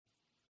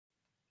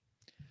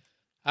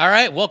All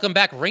right, welcome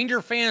back,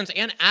 Ranger fans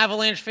and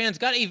Avalanche fans.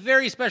 Got a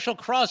very special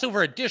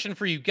crossover edition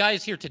for you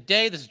guys here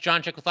today. This is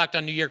John Check with Locked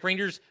On New York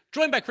Rangers,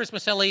 joined by Chris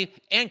Maselli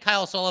and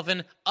Kyle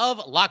Sullivan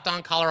of Locked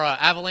On Colorado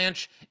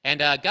Avalanche.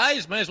 And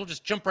guys, might as well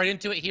just jump right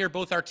into it here.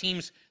 Both our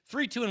teams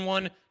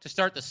 3-2-1 to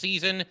start the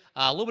season.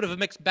 A little bit of a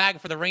mixed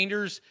bag for the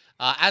Rangers.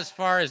 As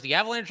far as the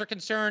Avalanche are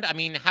concerned, I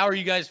mean, how are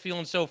you guys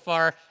feeling so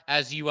far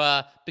as you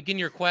begin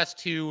your quest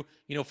to,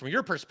 from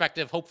your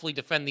perspective, hopefully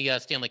defend the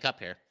Stanley Cup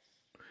here?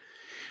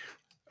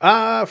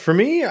 For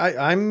me,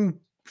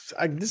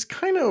 this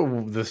kind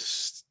of the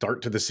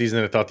start to the season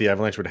that I thought the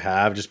Avalanche would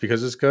have, just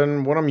because it's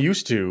kind of what I'm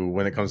used to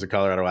when it comes to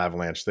Colorado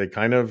Avalanche. They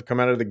kind of come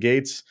out of the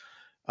gates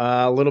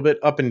a little bit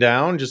up and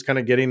down, just kind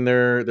of getting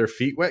their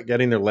feet wet,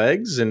 getting their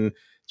legs, and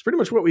it's pretty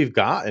much what we've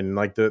gotten.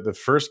 Like the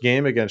first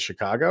game against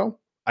Chicago,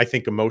 I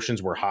think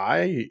emotions were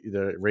high.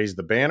 They raised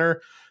the banner,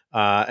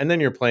 and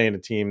then you're playing a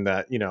team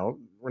that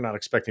we're not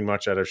expecting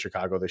much out of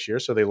Chicago this year,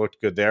 so they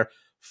looked good there.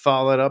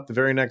 Followed up the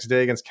very next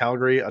day against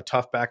Calgary, a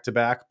tough back to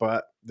back,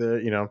 but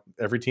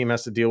every team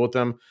has to deal with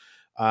them.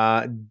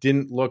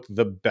 Didn't look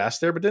the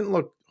best there, but didn't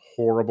look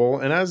horrible.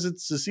 And as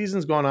the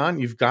season's gone on,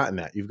 you've gotten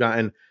that. You've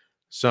gotten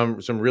some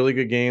really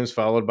good games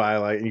followed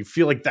by and you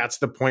feel like that's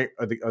the point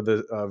of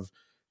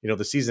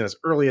the season as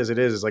early as it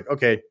is like,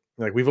 okay,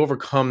 like we've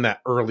overcome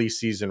that early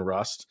season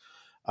rust.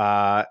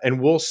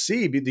 And we'll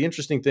see. The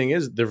interesting thing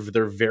is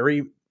their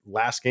very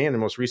last game, the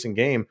most recent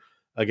game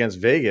against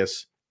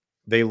Vegas,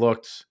 they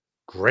looked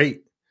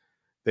great.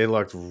 They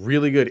looked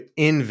really good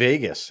in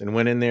Vegas and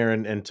went in there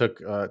and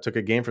took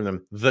a game from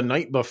them. The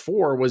night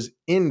before was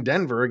in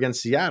Denver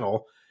against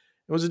Seattle.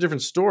 It was a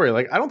different story.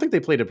 Like I don't think they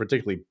played a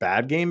particularly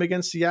bad game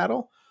against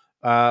Seattle,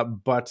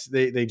 but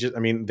they just, I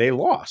mean, they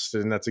lost,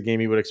 and that's a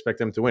game you would expect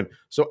them to win.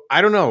 So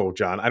I don't know,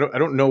 John. I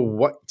don't know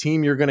what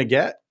team you're going to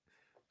get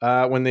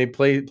when they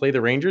play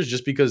the Rangers,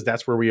 just because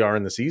that's where we are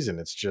in the season.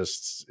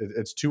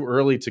 It's too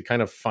early to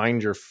kind of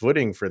find your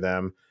footing for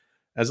them,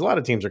 as a lot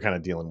of teams are kind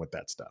of dealing with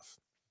that stuff.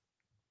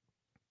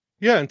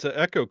 Yeah, and to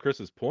echo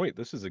Chris's point,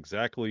 this is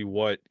exactly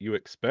what you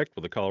expect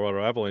with the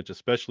Colorado Avalanche,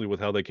 especially with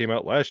how they came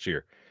out last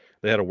year.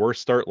 They had a worse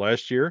start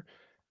last year.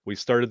 We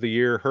started the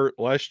year hurt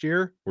last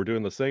year. We're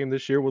doing the same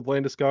this year with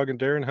Landeskog and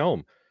Darren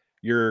Helm.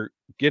 You're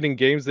getting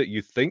games that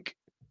you think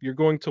you're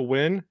going to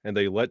win, and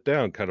they let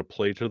down, kind of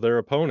play to their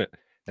opponent.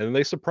 And then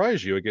they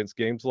surprise you against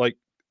games like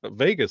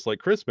Vegas, like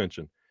Chris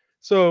mentioned.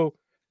 So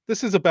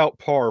this is about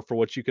par for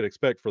what you could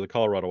expect for the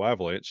Colorado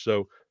Avalanche.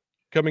 So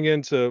coming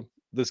into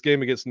this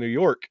game against New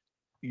York,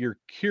 you're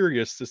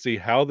curious to see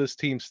how this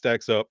team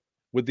stacks up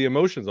with the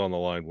emotions on the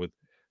line, with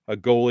a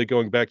goalie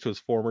going back to his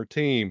former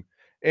team,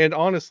 and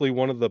honestly,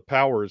 one of the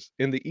powers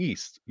in the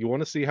East. You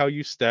want to see how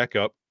you stack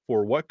up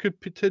for what could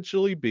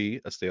potentially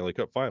be a Stanley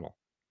Cup final.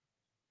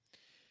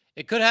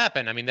 It could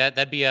happen. I mean,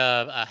 that'd be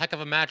a heck of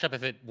a matchup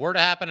if it were to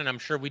happen, and I'm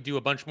sure we do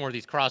a bunch more of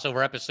these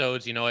crossover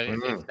episodes.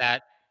 If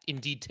that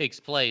indeed takes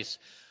place.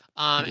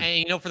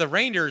 And for the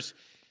Rangers,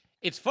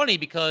 it's funny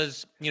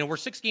because we're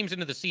 6 games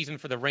into the season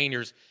for the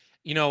Rangers.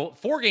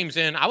 4 games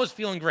in, I was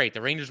feeling great.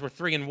 The Rangers were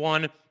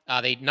 3-1.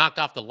 They knocked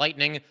off the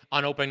Lightning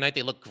on opening night.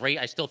 They looked great.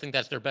 I still think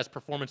that's their best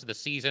performance of the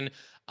season.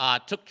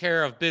 Took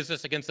care of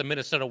business against the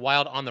Minnesota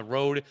Wild on the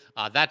road.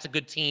 That's a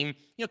good team.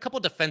 A couple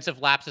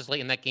defensive lapses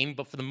late in that game,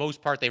 but for the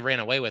most part, they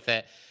ran away with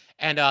it.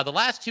 And the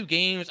last 2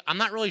 games, I'm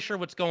not really sure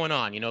what's going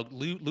on.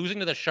 Losing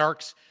to the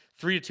Sharks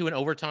 3-2 in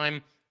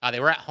overtime. They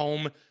were at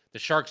home. The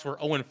Sharks were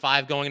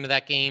 0-5 going into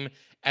that game,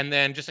 and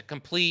then just a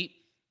complete,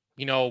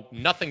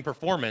 nothing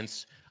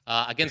performance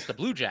against the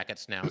Blue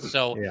Jackets now.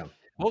 So Yeah.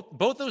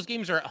 both those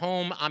games are at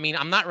home. I mean,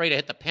 I'm not ready to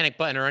hit the panic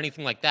button or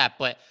anything like that,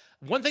 but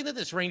one thing that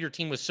this Ranger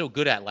team was so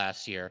good at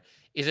last year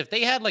is if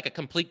they had like a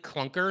complete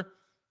clunker,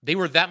 they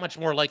were that much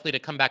more likely to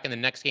come back in the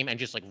next game and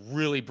just like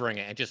really bring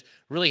it and just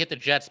really hit the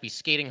Jets, be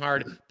skating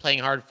hard, playing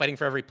hard, fighting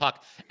for every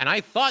puck. And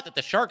I thought that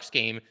the Sharks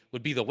game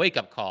would be the wake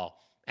up call,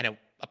 and it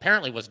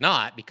apparently was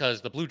not,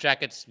 because the Blue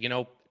Jackets,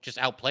 just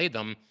outplayed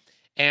them.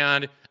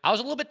 And I was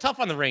a little bit tough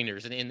on the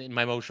Rangers in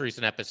my most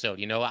recent episode.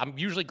 I'm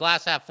usually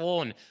glass half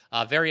full and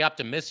very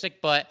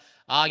optimistic, but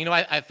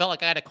I felt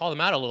like I had to call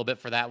them out a little bit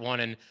for that one.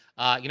 And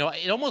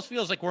it almost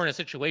feels like we're in a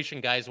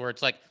situation, guys, where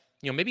it's like,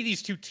 maybe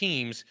these two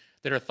teams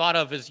that are thought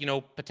of as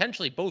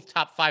potentially both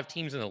top 5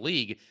 teams in the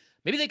league,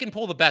 maybe they can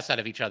pull the best out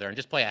of each other and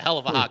just play a hell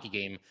of a hockey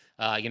game.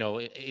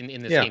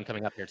 In this Yeah. game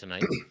coming up here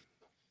tonight.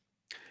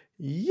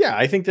 Yeah,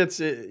 I think that's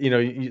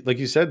like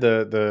you said,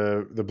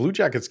 the Blue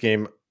Jackets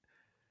game.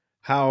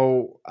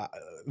 How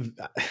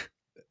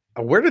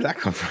where did that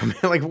come from?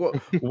 Like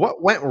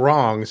what went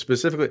wrong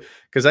specifically?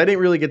 Because I didn't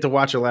really get to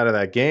watch a lot of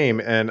that game,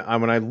 and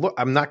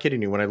I'm not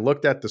kidding you. When I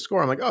looked at the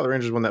score, I'm like, oh, the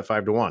Rangers won that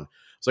 5-1.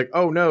 It's like,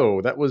 oh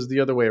no, that was the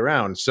other way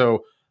around.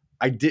 So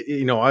I did,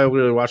 I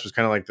really watched was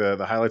kind of like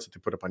the highlights that they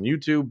put up on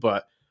YouTube,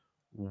 but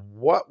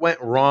what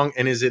went wrong,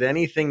 and is it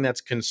anything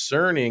that's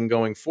concerning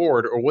going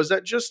forward, or was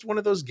that just one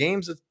of those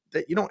games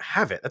that you don't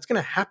have it? That's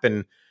going to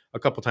happen a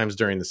couple times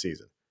during the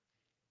season.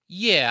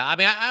 Yeah, I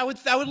mean, I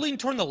would lean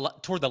toward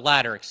the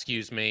latter.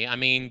 Excuse me. I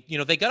mean,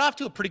 they got off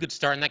to a pretty good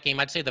start in that game.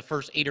 I'd say the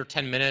first 8 or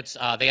 10 minutes,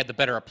 they had the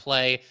better of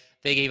play.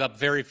 They gave up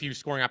very few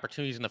scoring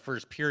opportunities in the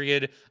first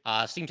period,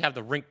 seemed to have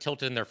the rink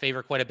tilted in their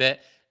favor quite a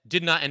bit,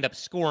 did not end up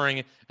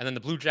scoring. And then the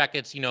Blue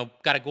Jackets,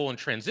 got a goal in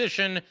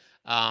transition.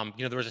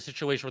 There was a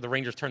situation where the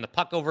Rangers turned the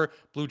puck over,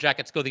 Blue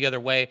Jackets go the other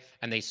way,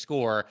 and they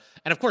score.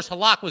 And of course,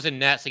 Halak was in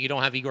net, so you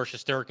don't have Igor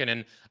Shesterkin,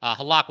 and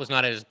Halak was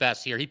not at his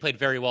best here. He played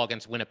very well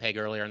against Winnipeg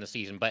earlier in the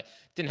season, but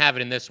didn't have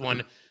it in this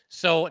one.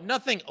 So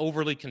nothing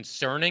overly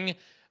concerning,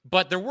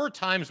 but there were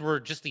times where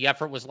just the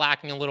effort was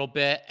lacking a little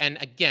bit. And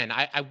again,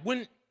 I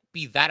wouldn't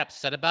be that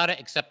upset about it,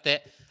 except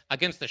that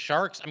against the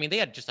Sharks, I mean, they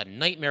had just a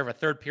nightmare of a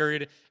third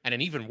period and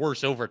an even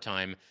worse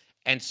overtime.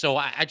 And so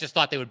I just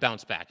thought they would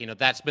bounce back.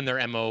 That's been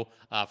their MO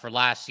for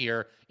last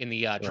year in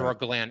the Gerard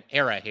Gallant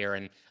era here.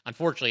 And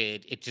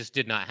unfortunately, it just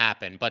did not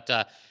happen. But,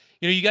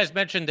 you guys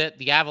mentioned that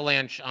the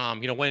Avalanche,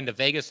 went into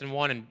Vegas and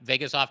won, and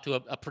Vegas off to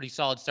a pretty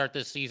solid start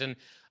this season.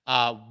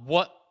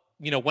 What,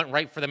 went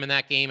right for them in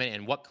that game,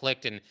 and what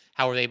clicked, and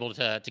how were they able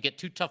to get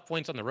 2 tough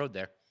points on the road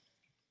there?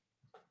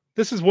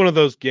 This is one of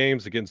those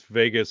games against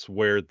Vegas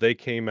where they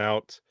came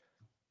out.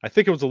 I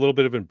think it was a little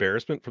bit of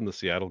embarrassment from the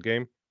Seattle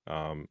game.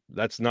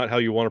 That's not how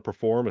you want to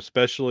perform,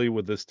 especially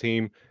with this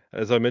team.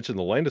 As I mentioned,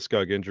 the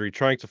Landeskog injury,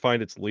 trying to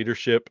find its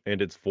leadership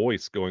and its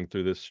voice going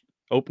through this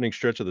opening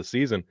stretch of the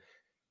season.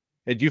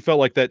 And you felt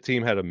like that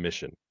team had a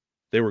mission.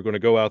 They were going to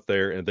go out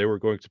there and they were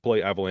going to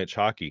play Avalanche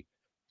hockey.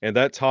 And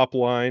that top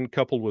line,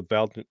 coupled with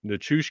Val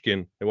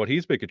Nichushkin and what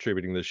he's been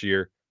contributing this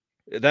year,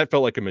 that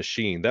felt like a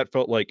machine. That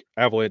felt like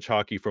Avalanche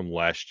hockey from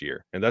last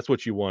year. And that's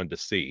what you wanted to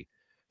see.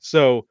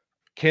 So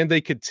can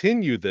they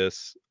continue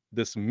this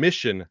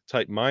mission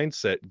type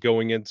mindset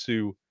going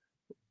into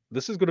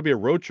this is going to be a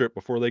road trip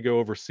before they go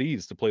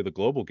overseas to play the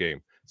global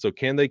game. So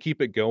can they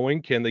keep it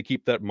going? Can they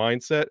keep that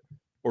mindset?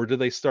 Or do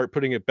they start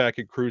putting it back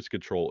in cruise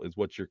control is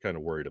what you're kind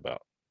of worried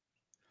about.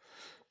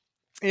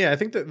 Yeah, I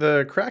think that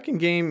the Kraken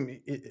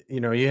game,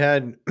 you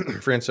had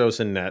Francois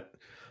in net.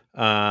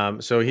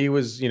 So he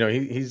was,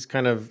 he's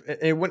kind of,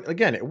 it went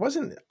again, it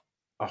wasn't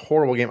a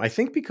horrible game. I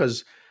think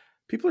because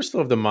people are still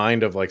of the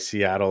mind of like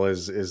Seattle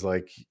is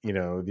like,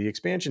 the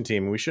expansion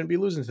team. We shouldn't be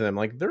losing to them.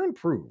 Like they're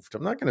improved.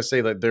 I'm not going to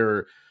say that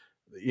they're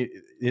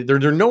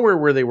nowhere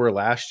where they were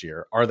last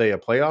year. Are they a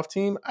playoff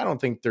team? I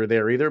don't think they're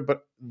there either,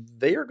 but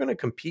they are going to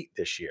compete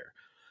this year.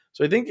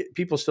 So I think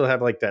people still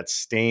have like that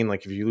stain.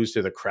 Like if you lose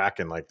to the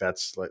Kraken, like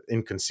that's like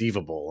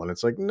inconceivable. And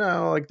it's like,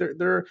 no, like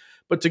they're,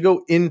 but to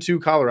go into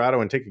Colorado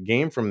and take a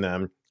game from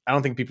them, I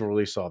don't think people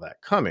really saw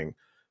that coming.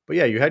 But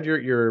yeah, you had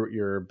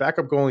your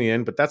backup goalie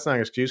in, but that's not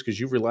an excuse because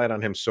you've relied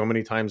on him so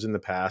many times in the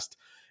past.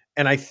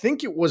 And I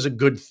think it was a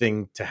good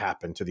thing to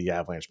happen to the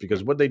Avalanche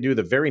because what they do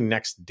the very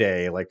next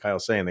day, like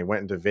Kyle's saying, they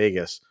went into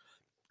Vegas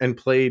and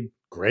played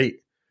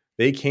great.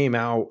 They came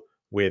out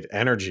with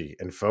energy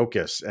and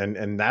focus.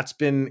 And that's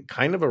been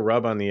kind of a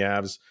rub on the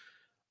Avs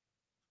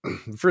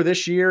for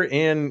this year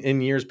and in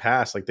years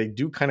past. Like they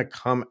do kind of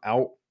come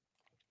out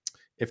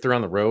if they're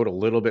on the road a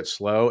little bit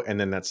slow. And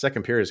then that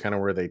second period is kind of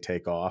where they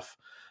take off.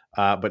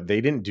 But they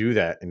didn't do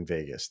that in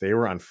Vegas. They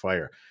were on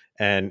fire.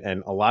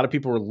 And a lot of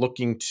people were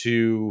looking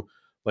to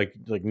like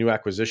new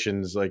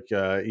acquisitions like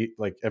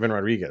Evan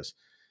Rodriguez.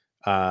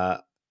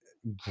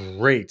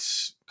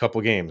 Great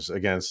couple games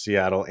against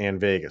Seattle and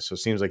Vegas. So it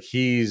seems like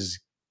he's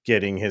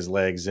getting his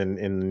legs in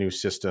the new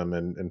system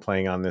and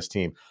playing on this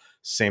team.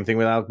 Same thing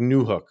with Alec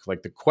Newhook.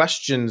 Like the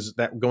questions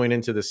that going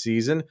into the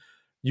season,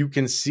 you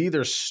can see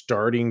they're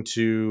starting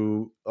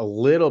to a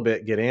little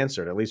bit get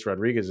answered. At least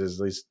Rodriguez is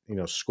at least,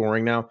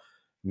 scoring now.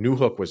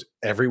 Newhook was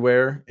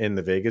everywhere in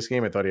the Vegas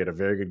game. I thought he had a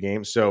very good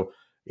game. So,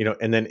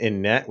 and then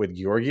in net with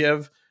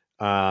Georgiev,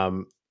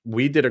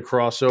 we did a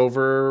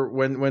crossover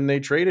when they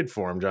traded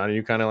for him, John. And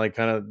you kind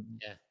of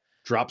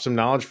dropped some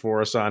knowledge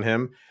for us on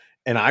him.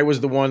 And I was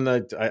the one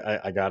that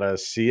I gotta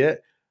see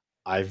it.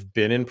 I've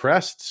been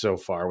impressed so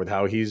far with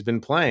how he's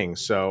been playing.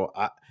 So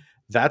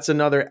that's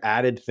another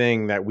added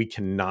thing that we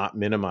cannot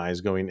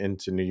minimize going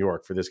into New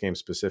York for this game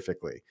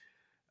specifically.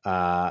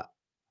 Do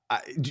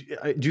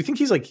you think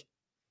he's like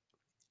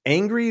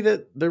angry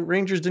that the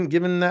Rangers didn't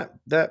give him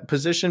that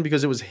position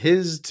because it was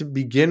his to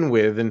begin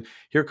with, and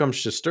here comes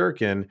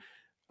Shesterkin?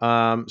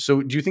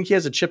 So do you think he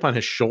has a chip on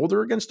his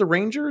shoulder against the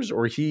Rangers,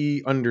 or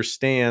he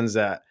understands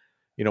that,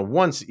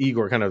 once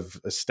Igor kind of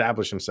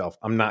established himself,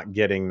 I'm not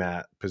getting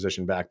that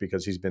position back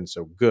because he's been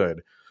so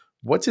good?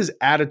 What's his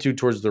attitude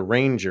towards the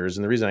Rangers?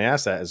 And the reason I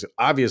ask that is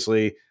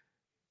obviously,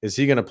 is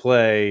he going to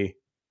play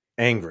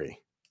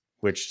angry,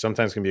 which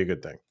sometimes can be a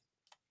good thing?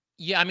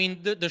 Yeah, I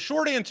mean, the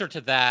short answer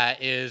to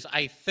that is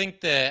I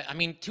think that,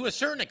 to a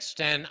certain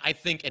extent, I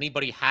think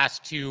anybody has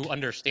to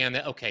understand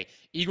that, okay,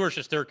 Igor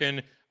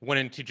Shesterkin went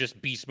into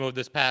just beast mode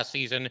this past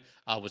season,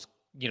 was,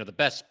 the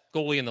best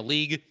goalie in the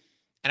league.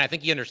 And I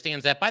think he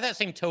understands that. By that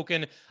same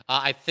token,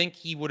 I think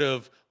he would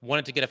have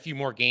wanted to get a few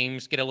more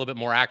games, get a little bit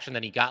more action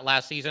than he got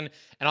last season.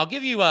 And I'll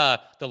give you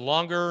the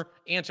longer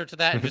answer to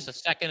that in just a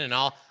second, and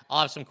I'll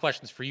have some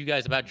questions for you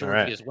guys about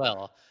Georgie as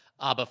well.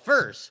 But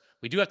first,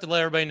 we do have to let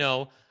everybody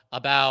know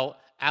about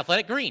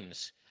Athletic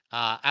Greens.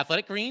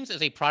 Athletic Greens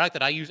is a product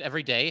that I use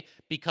every day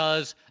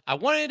because I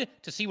wanted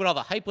to see what all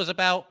the hype was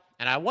about,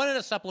 and I wanted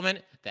a supplement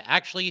that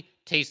actually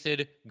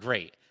tasted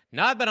great.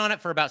 Now I've been on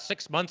it for about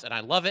 6 months and I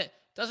love it.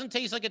 Doesn't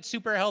taste like it's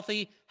super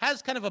healthy,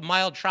 has kind of a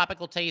mild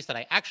tropical taste that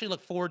I actually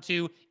look forward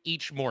to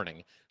each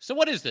morning. So,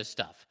 what is this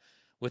stuff?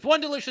 With one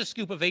delicious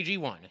scoop of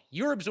AG1,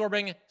 you're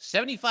absorbing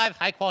 75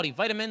 high quality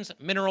vitamins,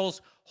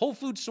 minerals, whole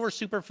food source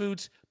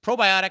superfoods,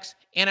 probiotics,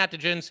 and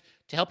adaptogens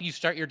to help you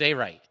start your day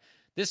right.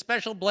 This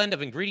special blend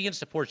of ingredients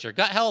supports your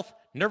gut health,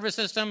 nervous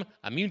system,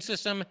 immune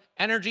system,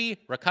 energy,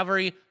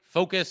 recovery,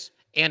 focus,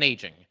 and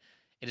aging.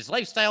 It is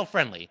lifestyle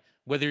friendly.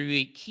 Whether you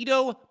eat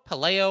keto,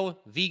 paleo,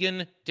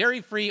 vegan,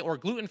 dairy free, or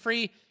gluten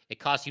free, it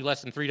costs you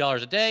less than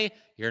 $3 a day.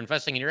 You're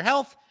investing in your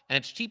health, and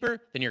it's cheaper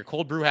than your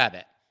cold brew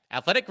habit.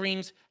 Athletic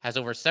Greens has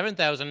over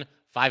 7,000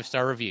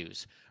 five-star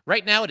reviews.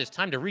 Right now, it is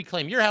time to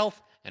reclaim your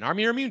health and arm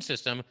your immune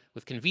system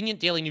with convenient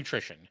daily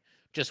nutrition.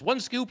 Just one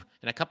scoop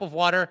and a cup of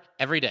water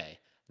every day.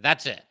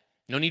 That's it.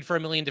 No need for a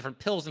million different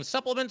pills and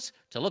supplements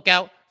to look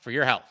out for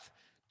your health.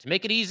 To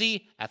make it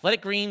easy,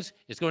 Athletic Greens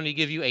is going to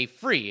give you a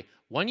free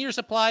 1-year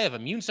supply of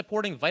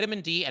immune-supporting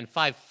vitamin D and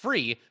 5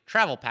 free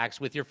travel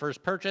packs with your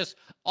first purchase.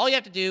 All you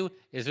have to do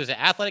is visit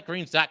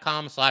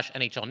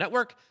athleticgreens.com/NHL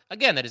Network.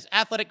 Again, that is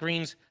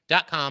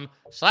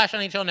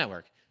athleticgreens.com/NHL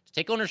Network to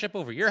take ownership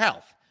over your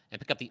health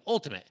and pick up the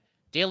ultimate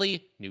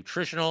daily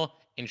nutritional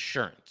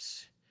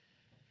insurance.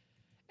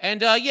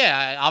 And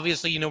yeah,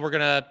 obviously, we're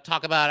gonna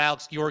talk about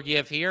Alex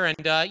Georgiev here, and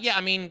yeah,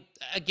 I mean,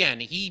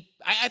 again,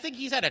 I think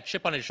he's had a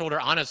chip on his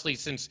shoulder, honestly,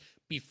 since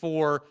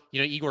before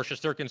Igor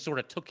Shesterkin sort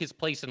of took his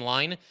place in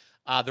line.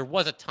 There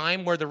was a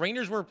time where the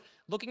Rangers were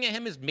looking at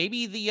him as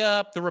maybe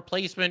the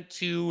replacement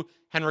to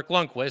Henrik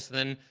Lundqvist, and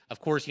then of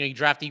course, you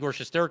draft Igor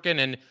Shesterkin,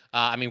 and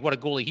I mean, what a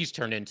goalie he's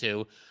turned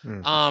into.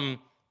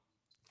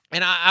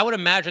 And I would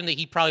imagine that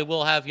he probably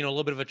will have, a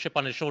little bit of a chip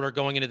on his shoulder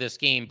going into this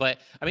game. But,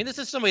 I mean, this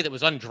is somebody that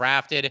was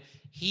undrafted.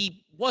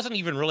 He wasn't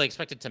even really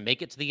expected to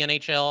make it to the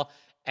NHL.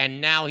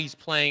 And now he's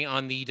playing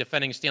on the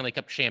defending Stanley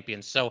Cup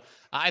champions. So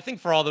I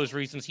think for all those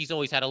reasons, he's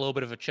always had a little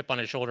bit of a chip on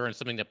his shoulder and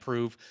something to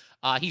prove.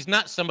 He's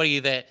not somebody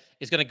that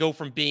is going to go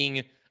from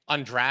being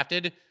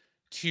undrafted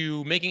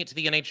to making it to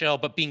the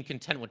NHL, but being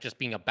content with just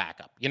being a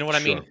backup. You know what I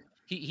mean?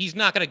 He's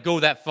not going to go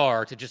that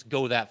far to just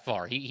go that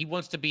far. He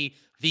wants to be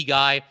the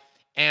guy.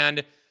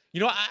 And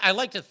I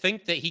like to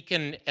think that he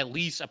can at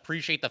least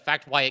appreciate the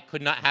fact why it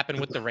could not happen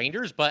with the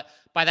Rangers. But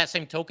by that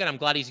same token, I'm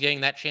glad he's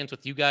getting that chance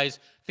with you guys.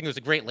 I think it was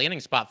a great landing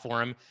spot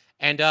for him.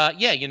 And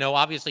yeah,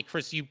 obviously,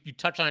 Chris, you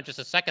touched on it just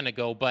a second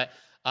ago, but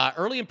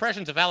early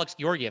impressions of Alex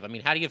Georgiev. I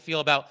mean, how do you feel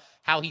about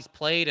how he's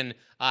played and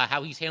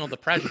how he's handled the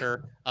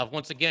pressure of,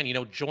 once again,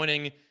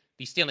 joining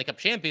the Stanley Cup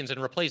champions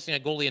and replacing a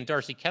goalie in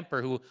Darcy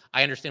Kemper, who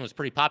I understand was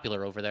pretty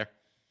popular over there?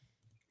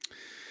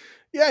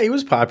 Yeah, he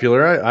was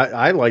popular.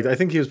 I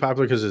think he was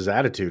popular because his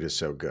attitude is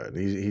so good.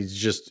 He's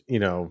just,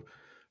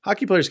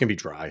 hockey players can be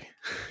dry.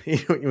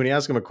 When you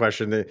ask him a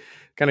question, they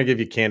kind of give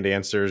you canned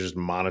answers, just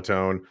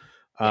monotone.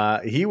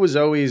 He was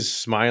always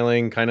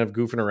smiling, kind of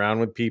goofing around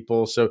with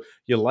people, so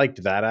you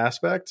liked that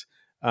aspect.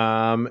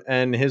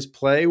 And his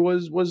play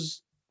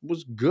was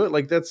good.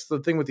 Like, that's the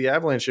thing with the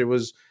Avalanche. It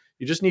was,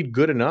 you just need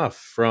good enough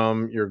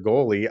from your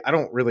goalie. I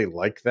don't really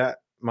like that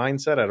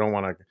mindset. I don't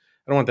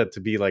want that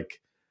to be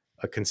like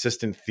a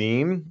consistent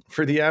theme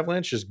for the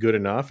Avalanche, just good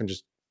enough and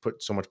just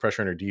put so much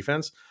pressure on your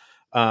defense.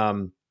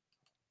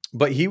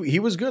 But he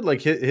was good.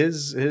 Like,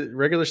 his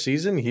regular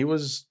season, he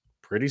was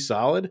pretty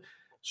solid.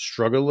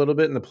 Struggled a little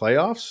bit in the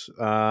playoffs.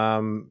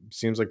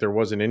 Seems like there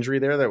was an injury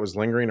there that was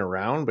lingering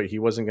around, but he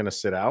wasn't going to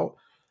sit out.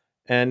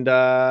 And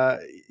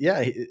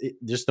yeah,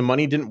 just the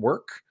money didn't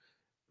work.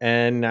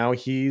 And now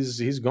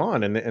he's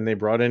gone. And they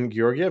brought in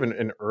Georgiev,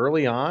 and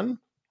early on,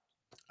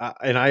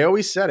 and I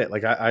always said it,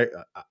 like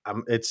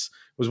it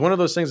was one of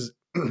those things.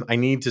 I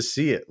need to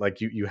see it.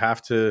 Like, you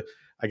have to.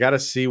 I got to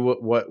see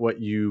what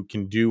you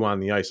can do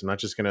on the ice. I'm not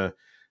just gonna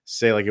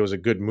say like it was a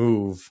good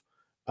move,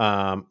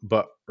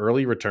 but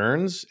early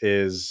returns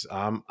is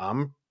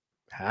I'm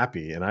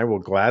happy, and I will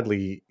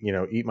gladly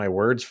eat my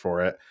words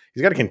for it.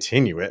 He's got to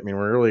continue it. I mean,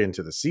 we're early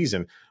into the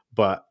season,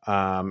 but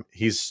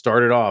he's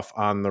started off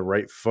on the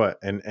right foot.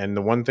 And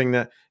the one thing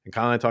that, and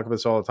Colin and I talk about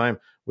this all the time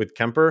with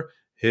Kemper.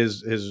 I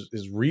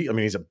mean,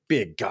 he's a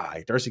big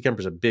guy. Darcy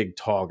Kemper's a big,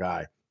 tall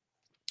guy.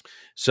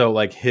 So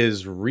like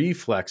his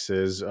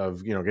reflexes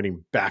of,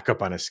 getting back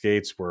up on his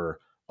skates were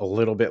a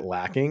little bit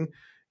lacking.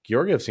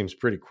 Georgiev seems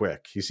pretty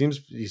quick. He seems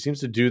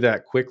to do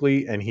that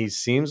quickly. And he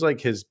seems like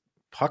his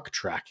puck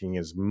tracking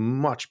is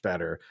much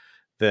better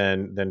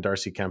than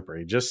Darcy Kemper.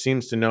 He just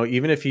seems to know,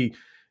 even if he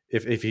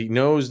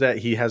knows that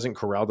he hasn't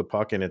corralled the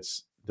puck and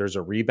there's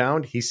a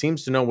rebound, he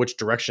seems to know which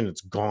direction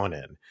it's gone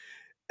in.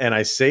 And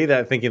I say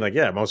that thinking like,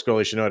 yeah, most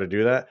goalies should know how to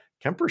do that.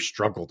 Kemper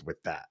struggled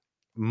with that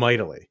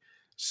mightily.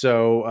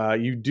 So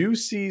you do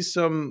see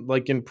some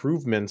like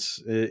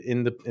improvements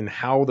in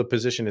how the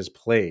position is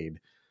played.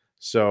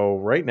 So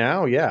right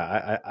now,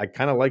 yeah, I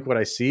kind of like what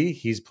I see.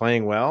 He's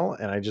playing well,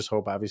 and I just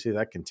hope obviously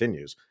that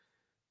continues.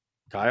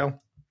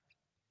 Kyle?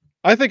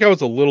 I think I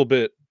was a little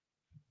bit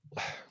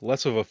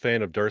less of a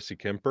fan of Darcy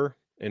Kemper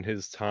in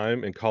his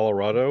time in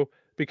Colorado.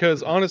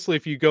 Because honestly,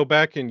 if you go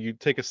back and you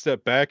take a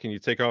step back and you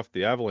take off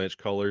the Avalanche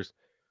colors,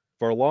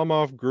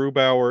 Varlamov,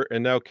 Grubauer,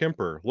 and now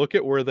Kemper, look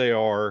at where they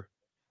are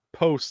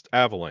post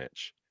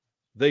Avalanche.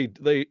 They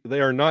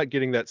are not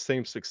getting that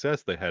same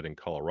success they had in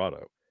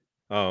Colorado.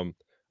 Um,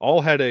 all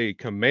had a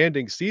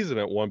commanding season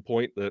at one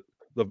point that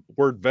the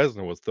word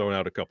Vezina was thrown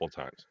out a couple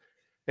times.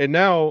 And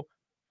now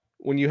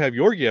when you have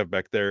Georgiev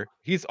back there,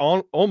 he's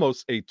on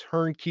almost a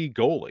turnkey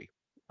goalie.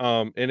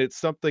 And it's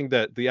something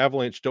that the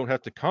Avalanche don't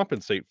have to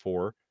compensate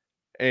for.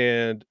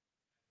 And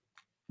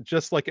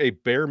just like a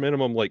bare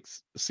minimum, like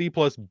C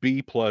plus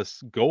B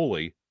plus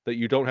goalie that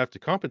you don't have to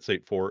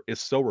compensate for is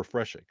so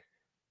refreshing.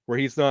 Where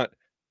he's not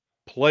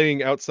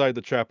playing outside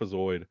the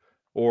trapezoid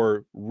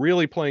or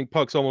really playing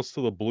pucks almost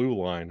to the blue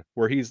line,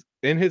 where he's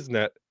in his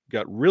net,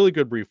 got really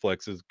good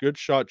reflexes, good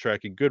shot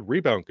tracking, good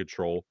rebound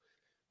control,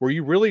 where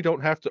you really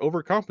don't have to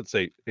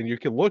overcompensate. And you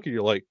can look and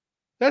you're like,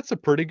 that's a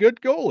pretty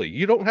good goalie.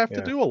 You don't have to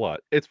Yeah. do a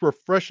lot. It's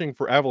refreshing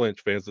for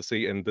Avalanche fans to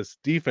see, and this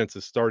defense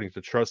is starting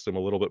to trust him a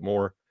little bit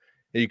more.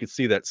 And you can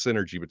see that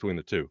synergy between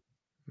the two.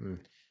 Mm.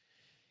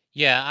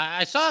 Yeah,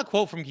 I saw a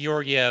quote from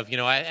Georgiev.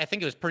 I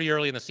think it was pretty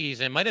early in the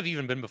season. It might have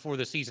even been before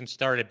the season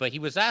started, but he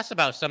was asked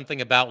about something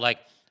about like,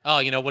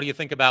 oh, what do you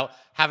think about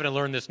having to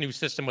learn this new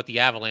system with the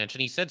Avalanche?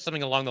 And he said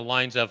something along the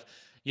lines of,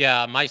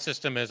 yeah, my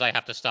system is I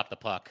have to stop the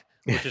puck,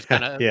 which is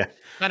kind of Yeah.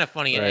 kind of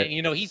funny. Right.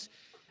 And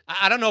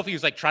I don't know if he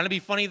was like trying to be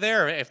funny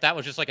there, or if that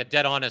was just like a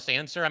dead honest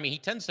answer. I mean, he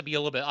tends to be a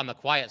little bit on the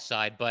quiet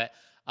side, but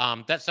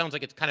that sounds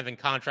like it's kind of in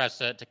contrast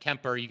to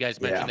Kemper. You guys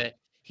mentioned Yeah. that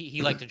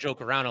he liked to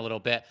joke around a little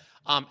bit.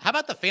 How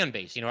about the fan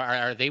base?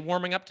 Are they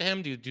warming up to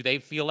him? Do they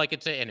feel like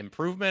it's an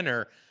improvement,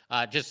 or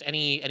just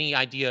any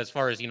idea as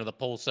far as the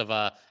pulse of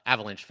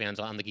Avalanche fans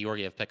on the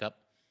Georgiev pickup?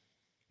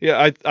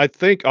 Yeah, I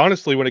think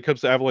honestly when it comes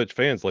to Avalanche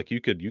fans, like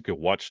you could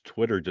watch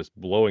Twitter just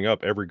blowing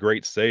up every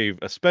great save,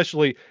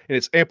 especially and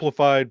it's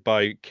amplified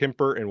by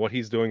Kemper and what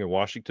he's doing in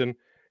Washington.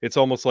 It's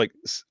almost like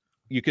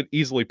you could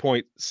easily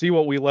point, see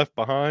what we left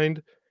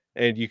behind,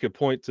 and you could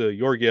point to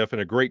Georgiev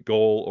and a great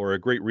goal or a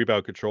great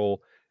rebound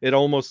control. It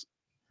almost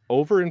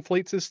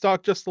overinflates his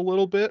stock just a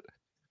little bit.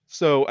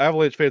 So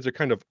Avalanche fans are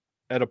kind of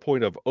at a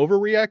point of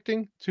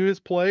overreacting to his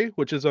play,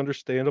 which is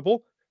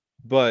understandable,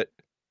 but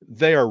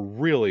they are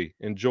really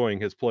enjoying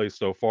his play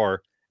so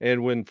far.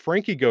 And when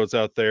Frankie goes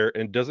out there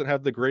and doesn't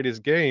have the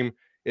greatest game,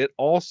 it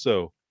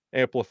also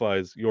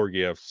amplifies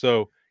Georgiev.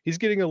 So he's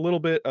getting a little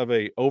bit of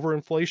a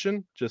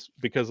overinflation just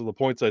because of the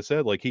points I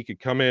said. Like he could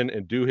come in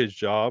and do his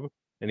job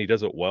and he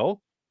does it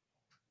well.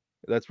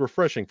 That's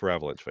refreshing for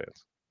Avalanche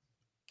fans.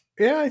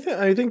 Yeah, I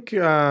think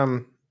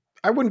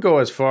I wouldn't go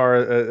as far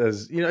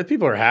as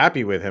people are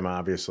happy with him,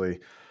 obviously,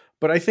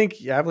 but I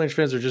think Avalanche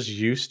fans are just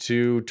used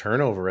to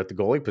turnover at the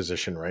goalie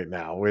position right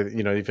now. With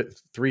you've had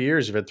 3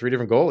 years, you've had three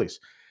different goalies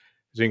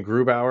between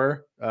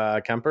Grubauer,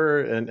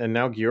 Kemper, and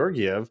now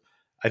Georgiev.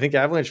 I think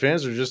Avalanche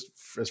fans are just,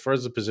 as far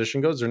as the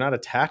position goes, they're not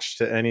attached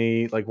to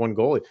any like one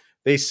goalie.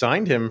 They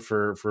signed him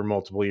for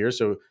multiple years,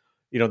 so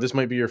this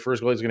might be your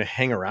first goalie who's going to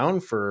hang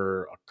around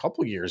for a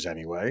couple years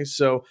anyway.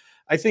 So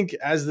I think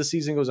as the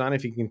season goes on,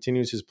 if he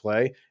continues his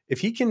play, if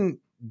he can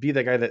be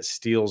that guy that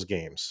steals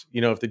games,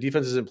 if the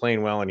defense isn't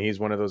playing well and he's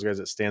one of those guys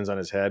that stands on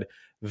his head,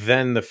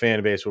 then the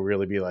fan base will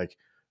really be like,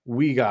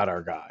 we got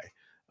our guy.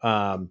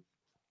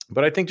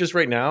 But I think just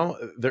right now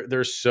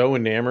they're so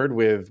enamored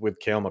with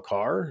Cale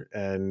Makar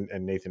and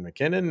Nathan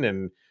MacKinnon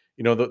and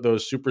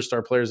those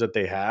superstar players that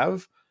they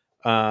have.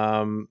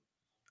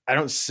 I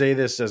don't say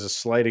this as a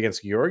slight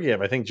against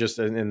Georgiev. I think just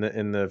in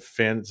the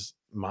fans'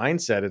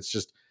 mindset, it's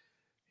just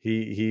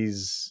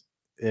he's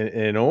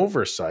an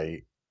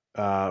oversight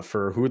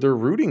for who they're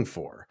rooting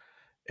for,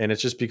 and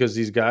it's just because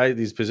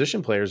these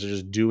position players are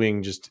just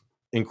doing just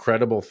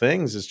incredible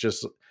things. It's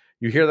just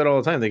you hear that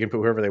all the time. They can put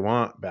whoever they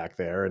want back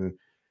there,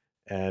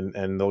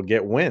 and they'll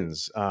get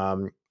wins.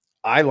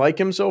 I like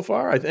him so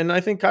far, and I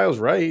think Kyle's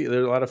right.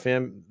 There's a lot of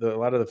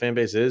the fan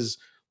base is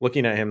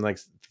looking at him like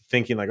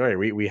thinking like, all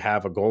right, we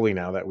have a goalie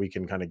now that we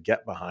can kind of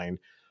get behind.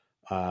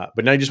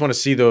 But now you just want to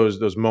see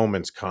those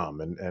moments come,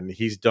 and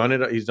he's done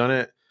it. He's done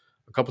it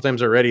a couple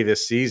times already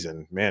this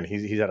season. Man,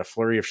 he's had a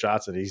flurry of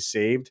shots that he's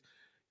saved.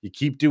 You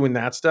keep doing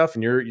that stuff,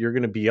 and you're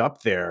going to be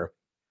up there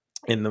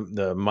in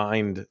the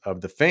mind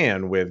of the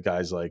fan with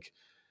guys like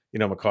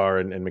Makar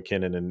and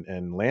MacKinnon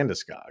and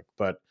Landeskog.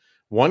 But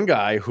one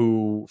guy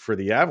who for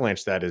the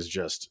Avalanche that is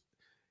just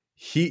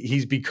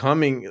he's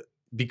becoming,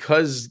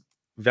 because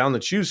Val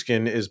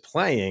Nichushkin is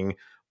playing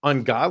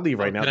ungodly I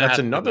right was now. gonna That's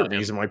ask you another about him.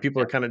 reason why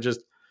people Yeah, are kind of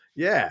just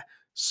yeah. yeah.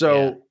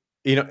 So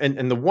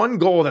and the one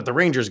goal that the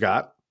Rangers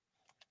got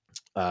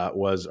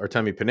was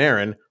Artemi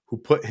Panarin, who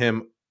put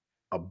him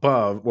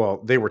above.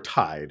 Well, they were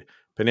tied.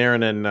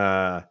 Panarin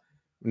and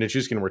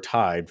Nichushkin were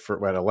tied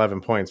for at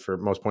 11 points for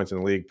most points in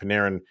the league.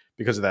 Panarin,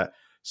 because of that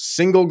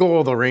single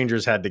goal the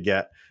Rangers had to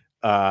get,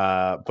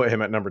 put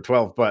him at number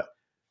 12. But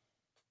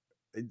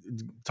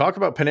talk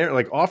about Panarin,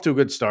 like off to a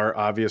good start,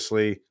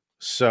 obviously.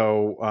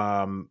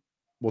 So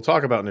we'll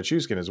talk about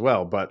Nichushkin as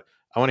well. But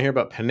I want to hear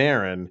about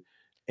Panarin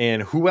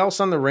and who else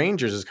on the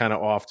Rangers is kind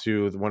of off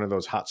to one of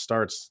those hot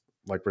starts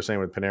like we're saying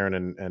with Panarin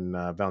and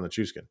Val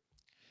Nichushkin.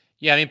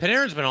 Yeah, I mean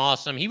Panarin's been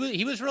awesome. He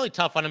was really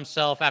tough on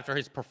himself after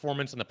his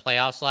performance in the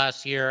playoffs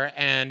last year,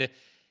 and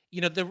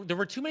there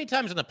were too many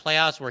times in the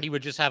playoffs where he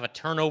would just have a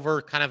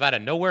turnover kind of out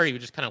of nowhere. He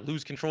would just kind of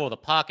lose control of the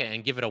puck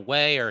and give it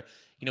away, or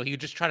he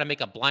would just try to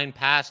make a blind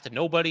pass to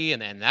nobody,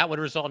 and then that would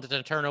result into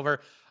a turnover.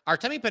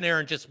 Artemi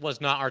Panarin just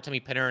was not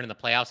Artemi Panarin in the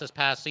playoffs this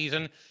past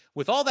season.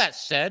 With all that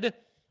said,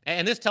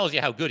 and this tells you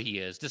how good he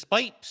is,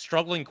 despite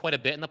struggling quite a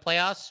bit in the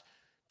playoffs,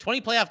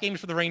 20 playoff games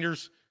for the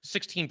Rangers,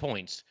 16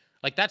 points.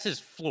 Like that's his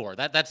floor.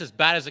 That's as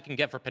bad as it can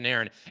get for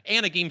Panarin,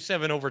 and a Game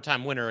 7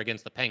 overtime winner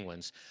against the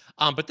Penguins.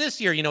 But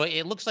this year,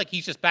 it looks like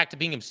he's just back to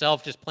being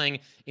himself, just playing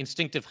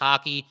instinctive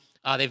hockey.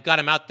 They've got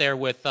him out there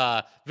with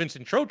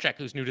Vincent Trocheck,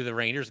 who's new to the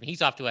Rangers, and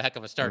he's off to a heck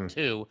of a start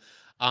too.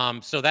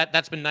 So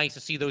that's been nice to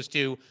see those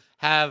two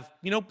have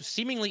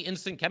seemingly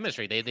instant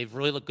chemistry. They've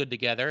really looked good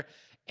together,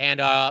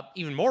 and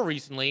even more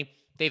recently,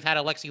 they've had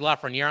Alexis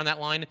Lafreniere on that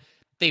line.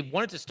 They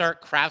wanted to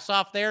start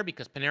Kravtsov there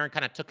because Panarin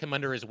kind of took him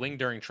under his wing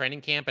during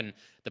training camp and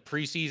the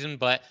preseason,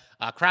 but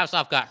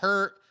Kravtsov got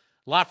hurt.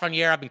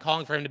 Lafreniere, I've been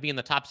calling for him to be in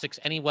the top 6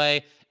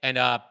 anyway, and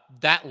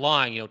that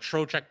line,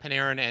 Trocheck,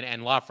 Panarin,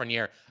 and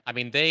Lafreniere, I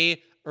mean,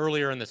 they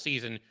earlier in the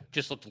season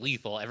just looked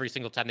lethal every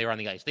single time they were on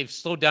the ice. They've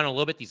slowed down a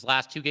little bit these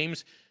last 2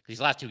 games.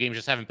 These last 2 games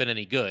just haven't been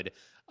any good,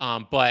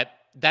 but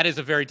that is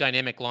a very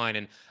dynamic line,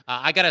 and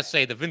I gotta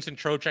say, the Vincent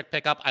Trocheck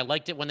pickup, I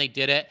liked it when they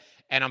did it,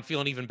 and I'm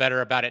feeling even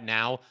better about it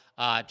now.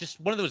 Just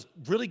one of those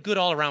really good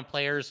all-around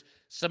players,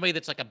 somebody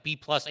that's like a B+,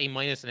 A-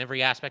 in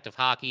every aspect of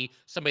hockey,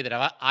 somebody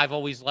that I've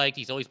always liked.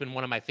 He's always been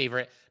one of my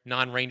favorite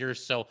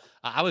non-Rangers, so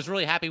I was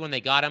really happy when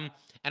they got him.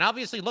 And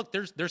obviously, look,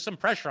 there's some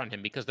pressure on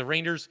him because the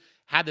Rangers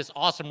had this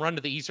awesome run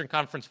to the Eastern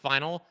Conference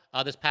Final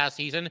this past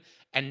season,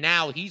 and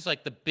now he's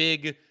like the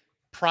big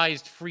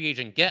prized free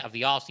agent get of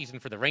the offseason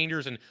for the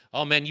Rangers. And,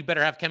 oh, man, you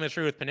better have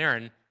chemistry with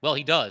Panarin. Well,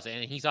 he does,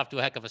 and he's off to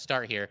a heck of a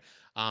start here.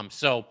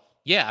 So,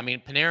 yeah, I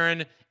mean,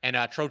 Panarin and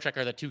Trocheck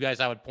are the 2 guys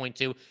I would point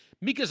to.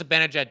 Mika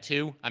Zibanejad,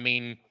 too. I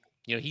mean,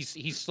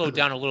 he's slowed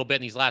down a little bit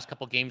in these last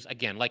couple games,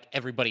 again, like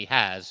everybody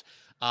has.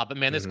 But,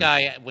 man, this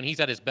guy, when he's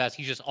at his best,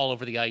 he's just all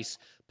over the ice,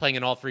 playing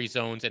in all 3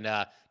 zones, and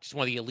just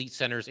one of the elite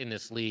centers in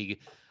this league.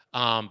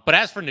 But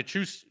as for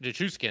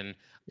Nichushkin,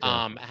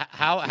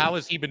 how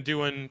has he been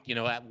doing?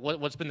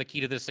 What's been the key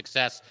to this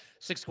success?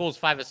 6 goals,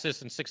 5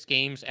 assists in 6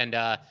 games, and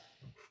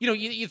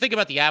you think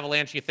about the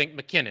Avalanche, you think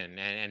McKinnon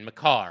and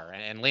Makar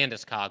and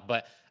Landeskog,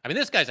 but I mean,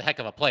 this guy's a heck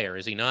of a player,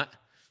 is he not?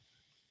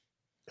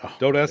 Oh,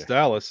 Don't ask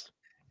Dallas.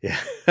 Yeah,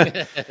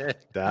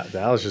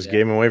 Dallas just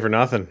gave him away for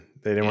nothing.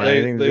 They didn't want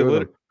anything to do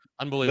with him.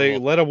 Unbelievable. They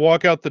let him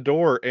walk out the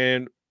door,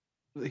 and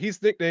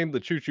he's nicknamed the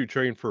choo-choo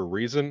train for a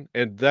reason,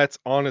 and that's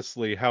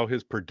honestly how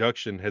his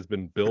production has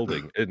been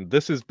building. And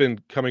this has been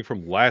coming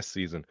from last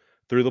season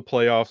through the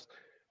playoffs,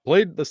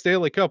 played the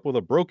Stanley Cup with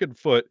a broken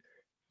foot,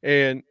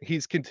 and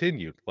he's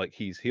continued. Like,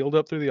 he's healed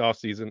up through the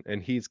offseason,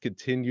 and he's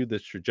continued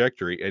this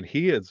trajectory. And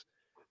he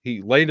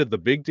landed the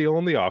big deal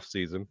in the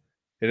offseason.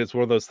 And it's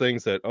one of those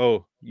things that,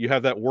 oh, you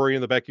have that worry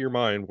in the back of your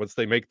mind. Once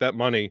they make that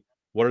money,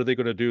 what are they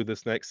going to do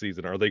this next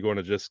season? Are they going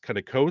to just kind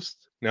of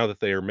coast now that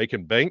they are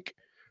making bank?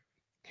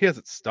 He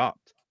hasn't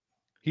stopped.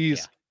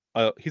 He's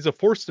he's a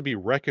force to be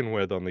reckoned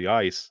with on the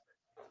ice.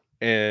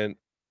 And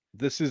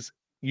this is,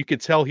 you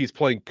could tell he's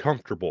playing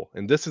comfortable.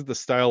 And this is the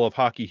style of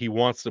hockey he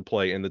wants to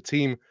play. And the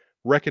team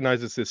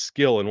recognizes his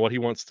skill and what he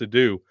wants to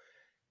do.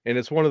 And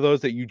it's one of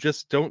those that you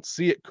just don't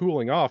see it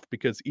cooling off,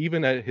 because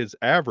even at his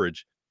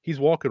average, he's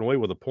walking away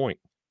with a point.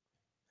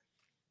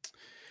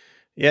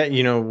 Yeah,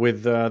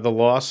 with the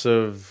loss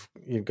of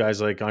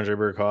guys like Andre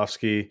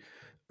Burakovsky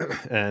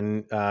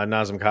and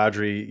Nazem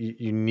Kadri,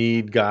 you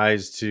need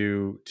guys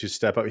to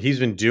step up. He's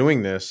been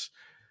doing this.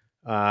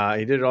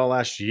 He did it all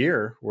last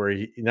year,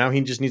 where now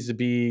he just needs to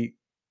be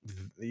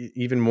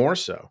even more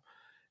so,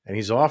 and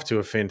he's off to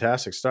a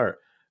fantastic start.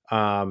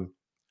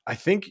 I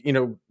think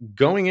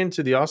going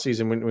into the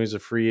offseason when he was a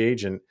free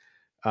agent,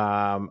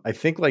 I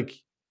think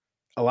like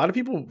a lot of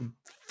people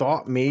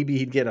thought maybe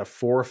he'd get a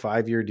 4 or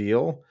 5 year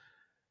deal.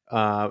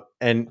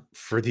 And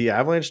for the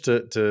Avalanche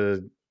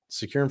to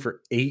secure him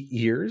for 8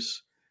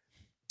 years,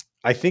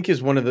 I think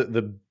is one of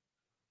the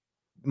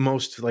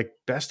most like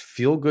best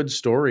feel good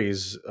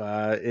stories.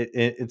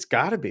 It's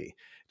got to be.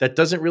 That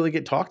doesn't really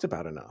get talked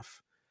about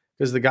enough,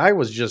 because the guy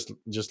was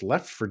just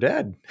left for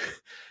dead.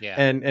 Yeah.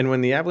 And when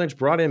the Avalanche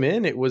brought him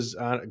in, it was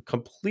on a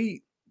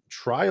complete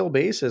trial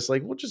basis.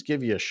 Like, we'll just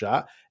give you a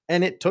shot.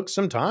 And it took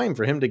some time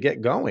for him to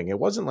get going. It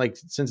wasn't like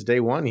since day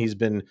one he's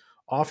been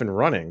off and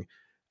running.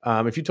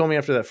 If you told me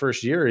after that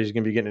first year he's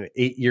going to be getting an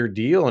 8 year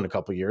deal in a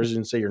couple of years,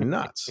 and say you're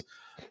nuts.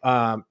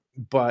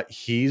 But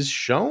he's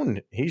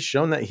shown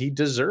that he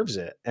deserves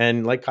it.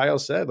 And like Kyle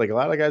said, like a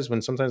lot of guys,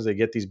 when sometimes they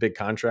get these big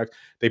contracts,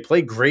 they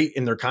play great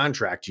in their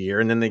contract year,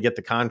 and then they get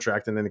the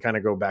contract, and then they kind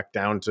of go back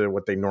down to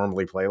what they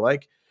normally play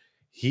like.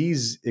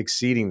 He's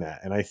exceeding that.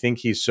 And I think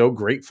he's so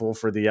grateful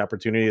for the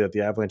opportunity that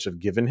the Avalanche have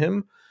given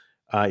him.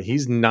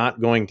 He's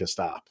not going to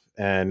stop.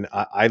 And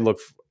I look,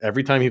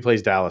 every time he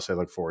plays Dallas, I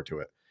look forward to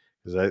it.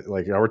 Because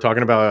we're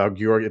talking about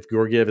how if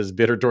Georgiev is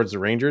bitter towards the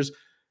Rangers,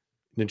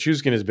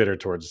 Nichushkin is bitter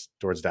towards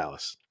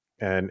Dallas,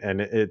 and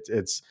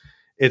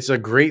it's a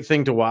great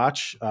thing to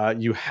watch.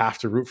 You have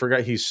to root for a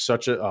guy. He's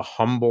such a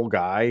humble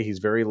guy. He's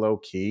very low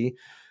key.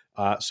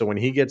 So when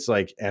he gets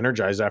like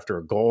energized after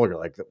a goal, you're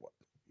like,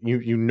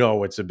 you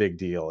know it's a big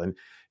deal. And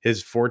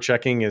his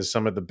forechecking is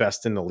some of the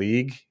best in the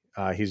league.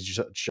 He's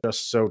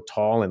just so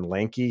tall and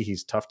lanky.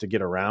 He's tough to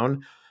get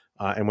around.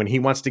 And when he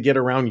wants to get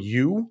around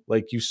you,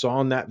 like you saw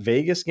in that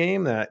Vegas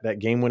game, that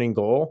game-winning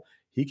goal,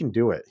 he can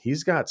do it.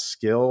 He's got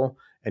skill,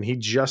 and he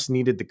just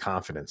needed the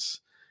confidence.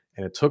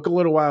 And it took a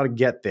little while to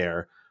get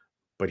there,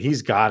 but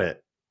he's got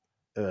it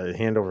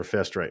hand over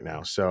fist right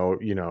now. So,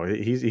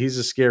 he's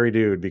a scary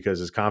dude because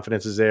his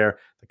confidence is there.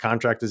 The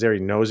contract is there. He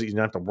knows that you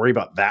don't have to worry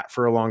about that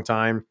for a long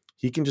time.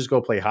 He can just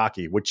go play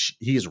hockey, which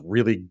he's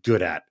really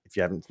good at, if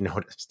you haven't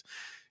noticed.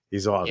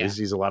 He's awesome. Yeah.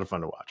 He's a lot of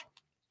fun to watch.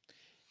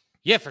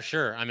 Yeah, for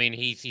sure. I mean,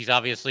 he's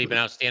obviously been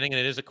outstanding, and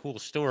it is a cool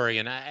story.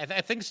 And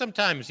I think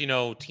sometimes,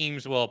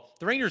 teams will.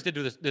 The Rangers did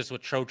do this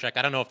with Trocheck.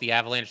 I don't know if the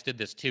Avalanche did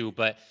this too,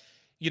 but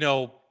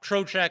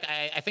Trocheck,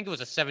 I think it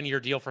was a 7-year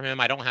deal for him.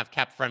 I don't have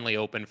cap friendly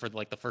open for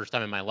like the first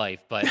time in my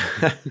life, but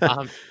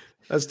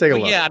let's take a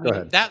look. Yeah, I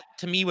mean, that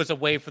to me was a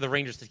way for the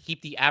Rangers to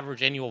keep the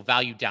average annual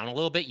value down a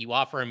little bit. You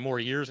offer him more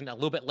years and a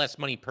little bit less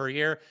money per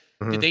year.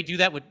 Mm-hmm. Did they do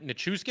that with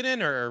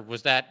Nichushkin, or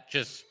was that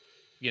just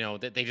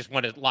that they just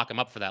wanted to lock him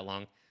up for that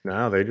long?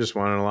 No, they just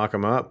wanted to lock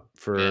him up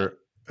for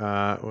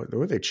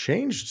what they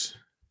changed.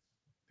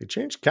 They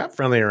changed cap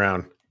friendly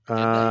around.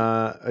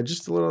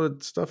 Just a little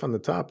stuff on the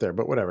top there,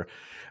 but whatever.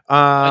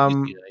 I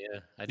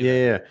do.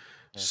 Yeah.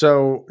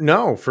 So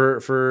no,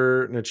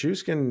 for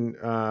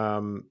Nichushkin,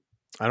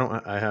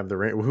 I have the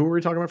who were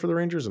we talking about for the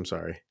Rangers? I'm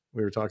sorry.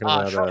 We were talking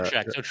about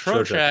Trocheck. So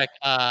Trocheck,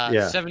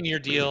 7-year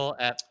deal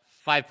at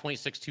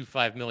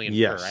 $5.625 million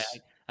per.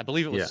 I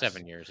believe it was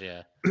 7 years.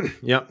 Yeah.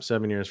 Yep,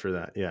 7 years for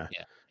that. Yeah.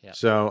 Yeah.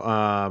 So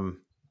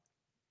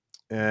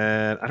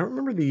and I don't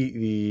remember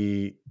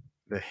the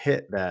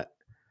hit that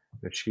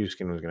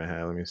Nichushkin was going to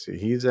have. Let me see.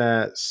 He's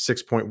at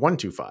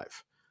 6.125.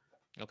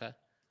 Okay.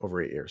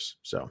 Over 8 years.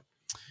 So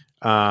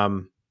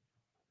no,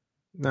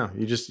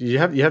 you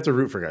have to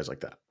root for guys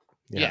like that.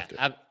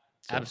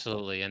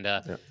 Absolutely. And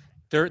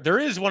there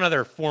is one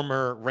other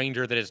former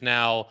Ranger that is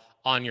now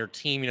on your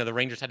team. The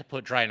Rangers had to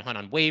put Dryden Hunt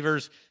on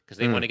waivers because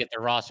they want to get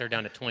their roster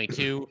down to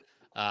 22.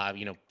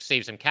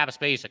 Save some cap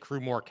space,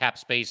 accrue more cap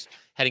space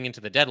heading into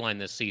the deadline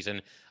this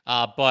season.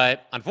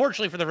 But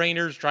unfortunately for the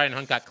Rangers, Dryden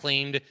Hunt got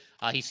claimed.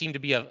 He seemed to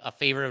be a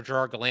favorite of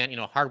Gerard Gallant,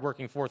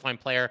 hardworking fourth-line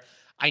player.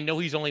 I know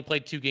he's only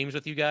played 2 games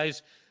with you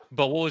guys,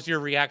 but what was your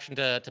reaction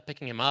to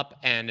picking him up?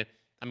 And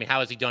I mean, how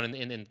has he done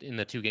in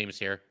the 2 games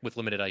here with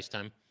limited ice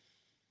time?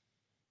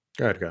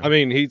 Go ahead. I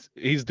mean,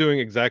 he's doing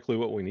exactly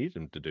what we need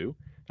him to do.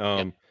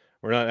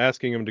 We're not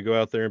asking him to go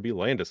out there and be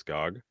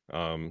Landeskog.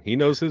 He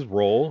knows his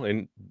role,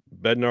 and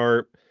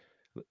Bednar,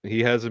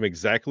 he has him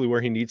exactly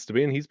where he needs to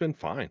be, and he's been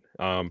fine.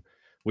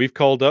 We've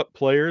called up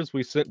players,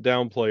 we sent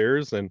down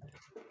players, and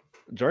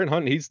Dryden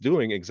Hunt, he's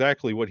doing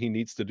exactly what he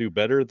needs to do,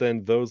 better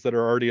than those that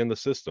are already in the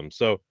system.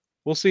 So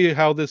we'll see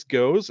how this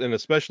goes, and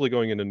especially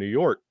going into New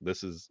York,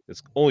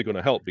 it's only going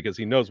to help because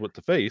he knows what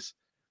to face.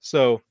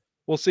 So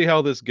we'll see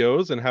how this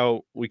goes and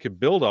how we could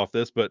build off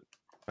this. But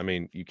I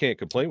mean, you can't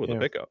complain with a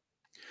pickup.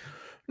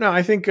 No,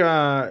 I think for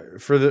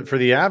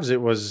the Avs, it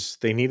was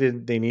they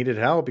needed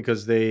help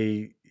because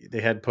they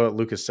had put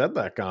Lucas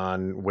Sedlak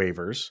on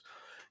waivers,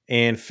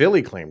 and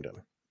Philly claimed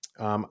him.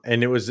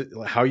 And it was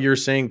how you're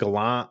saying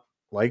Gallant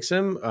likes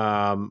him.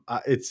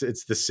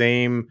 It's the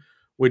same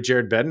with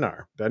Jared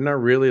Bednar.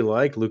 Bednar really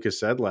liked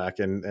Lucas Sedlak,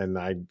 and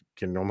I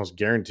can almost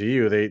guarantee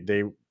you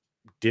they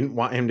didn't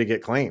want him to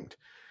get claimed.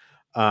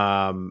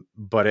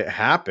 But it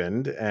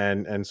happened,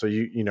 and so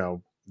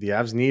the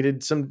Avs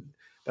needed some.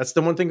 That's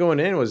the one thing going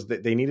in was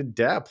that they needed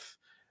depth.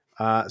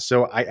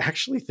 So I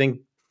actually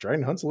think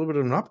Dryden Hunt's a little bit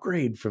of an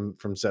upgrade from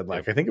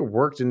Sedlak. I think it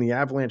worked in the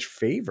Avalanche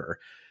favor.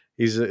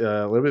 He's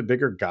a little bit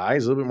bigger guy.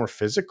 He's a little bit more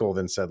physical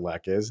than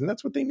Sedlak is, and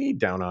that's what they need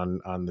down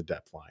on the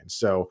depth line.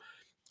 So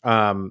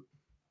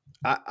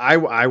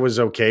I was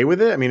okay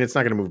with it. I mean, it's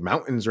not going to move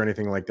mountains or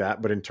anything like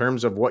that, but in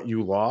terms of what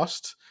you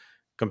lost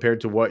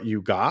compared to what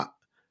you got,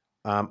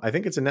 I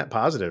think it's a net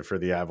positive for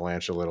the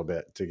Avalanche a little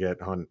bit to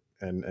get Hunt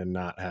and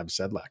not have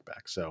Sedlak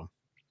back. So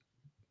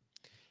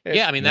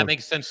yeah, I mean, that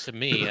makes sense to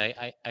me.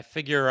 I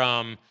figure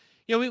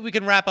we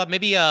can wrap up.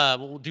 Maybe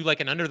we'll do like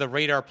an under the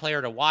radar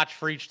player to watch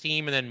for each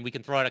team, and then we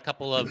can throw out a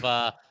couple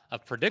of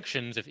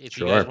predictions if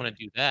you guys want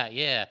to do that.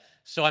 Yeah.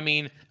 So I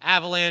mean,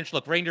 Avalanche.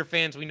 Look, Ranger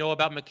fans, we know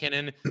about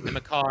McKinnon and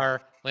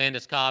Makar,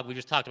 Landeskog. We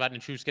just talked about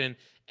Nichushkin.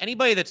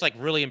 Anybody that's like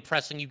really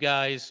impressing you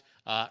guys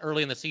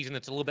early in the season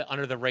that's a little bit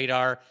under the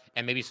radar,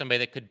 and maybe somebody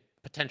that could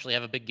potentially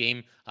have a big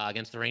game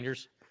against the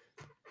Rangers.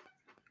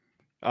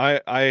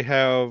 I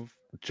have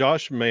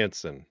Josh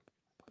Manson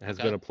has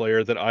been a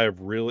player that I have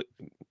really,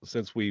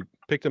 since we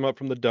picked him up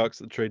from the Ducks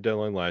at the trade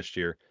deadline last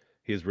year,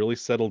 he's really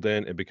settled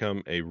in and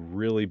become a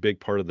really big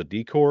part of the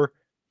decor.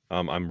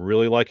 I'm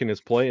really liking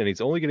his play, and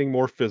he's only getting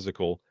more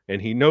physical,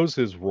 and he knows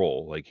his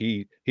role. Like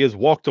he has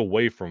walked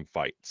away from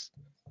fights.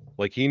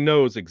 Like, he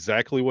knows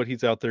exactly what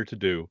he's out there to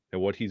do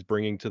and what he's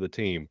bringing to the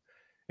team.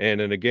 And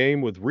in a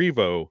game with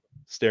Revo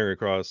staring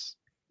across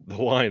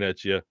the line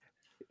at you,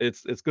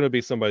 it's going to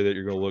be somebody that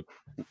you're going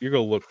to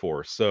look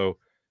for. So,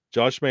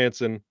 Josh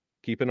Manson,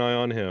 keep an eye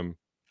on him,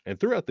 and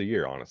throughout the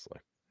year, honestly.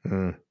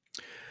 Hmm.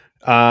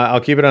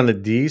 I'll keep it on the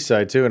D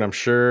side too, and I'm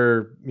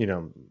sure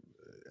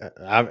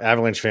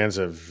Avalanche fans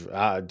have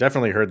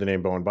definitely heard the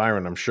name Bowen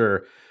Byron. I'm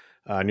sure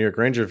New York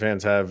Ranger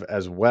fans have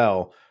as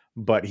well.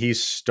 But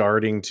he's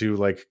starting to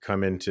like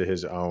come into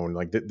his own.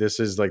 Like this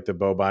is like the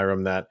Bo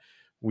Byram that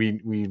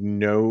we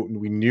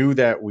knew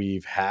that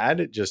we've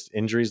had. Just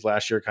injuries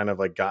last year kind of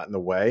like got in the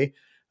way.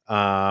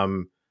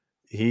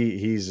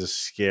 He's a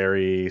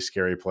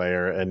scary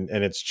player, and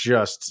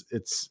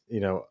it's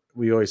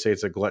we always say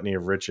it's a gluttony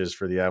of riches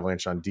for the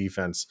Avalanche on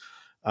defense.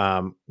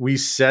 We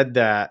said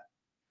that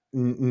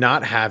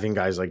not having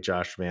guys like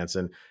Josh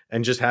Manson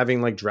and just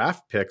having like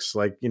draft picks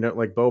like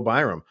like Bo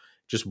Byram,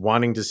 just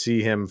wanting to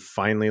see him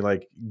finally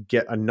like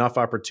get enough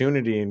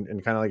opportunity and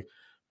kind of like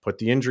put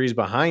the injuries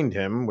behind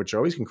him, which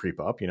always can creep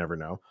up, you never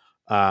know.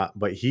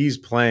 But he's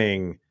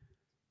playing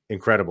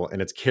incredible,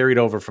 and it's carried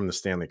over from the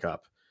Stanley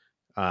Cup.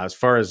 As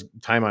far as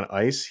time on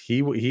ice, he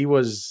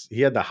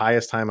had the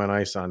highest time on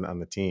ice on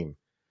the team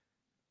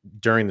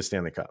during the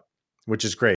Stanley Cup, which is great.